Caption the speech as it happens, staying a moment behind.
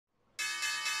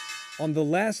On the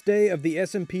last day of the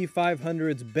S&P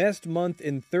 500's best month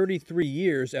in 33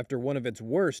 years after one of its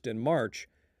worst in March,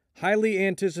 highly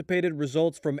anticipated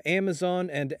results from Amazon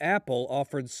and Apple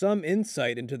offered some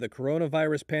insight into the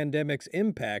coronavirus pandemic's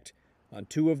impact on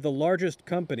two of the largest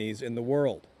companies in the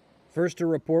world. First to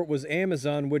report was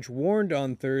Amazon, which warned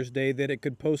on Thursday that it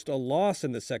could post a loss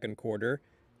in the second quarter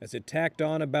as it tacked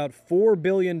on about $4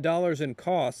 billion in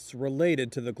costs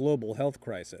related to the global health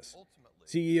crisis.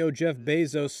 CEO Jeff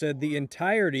Bezos said the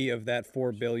entirety of that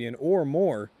 $4 billion or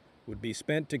more would be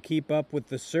spent to keep up with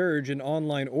the surge in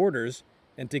online orders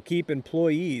and to keep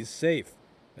employees safe,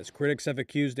 as critics have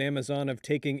accused Amazon of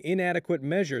taking inadequate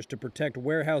measures to protect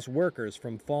warehouse workers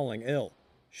from falling ill.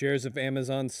 Shares of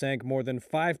Amazon sank more than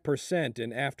 5%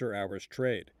 in after-hours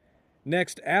trade.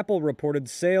 Next, Apple reported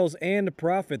sales and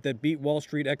profit that beat Wall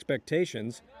Street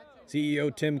expectations.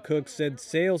 CEO Tim Cook said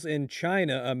sales in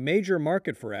China, a major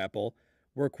market for Apple,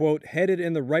 were, quote, headed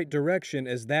in the right direction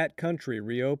as that country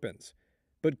reopens.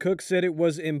 But Cook said it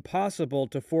was impossible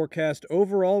to forecast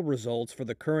overall results for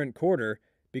the current quarter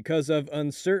because of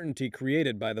uncertainty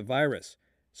created by the virus.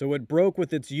 So it broke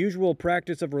with its usual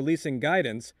practice of releasing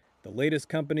guidance, the latest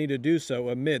company to do so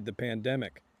amid the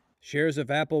pandemic. Shares of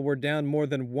Apple were down more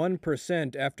than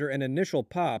 1% after an initial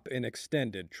pop in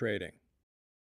extended trading.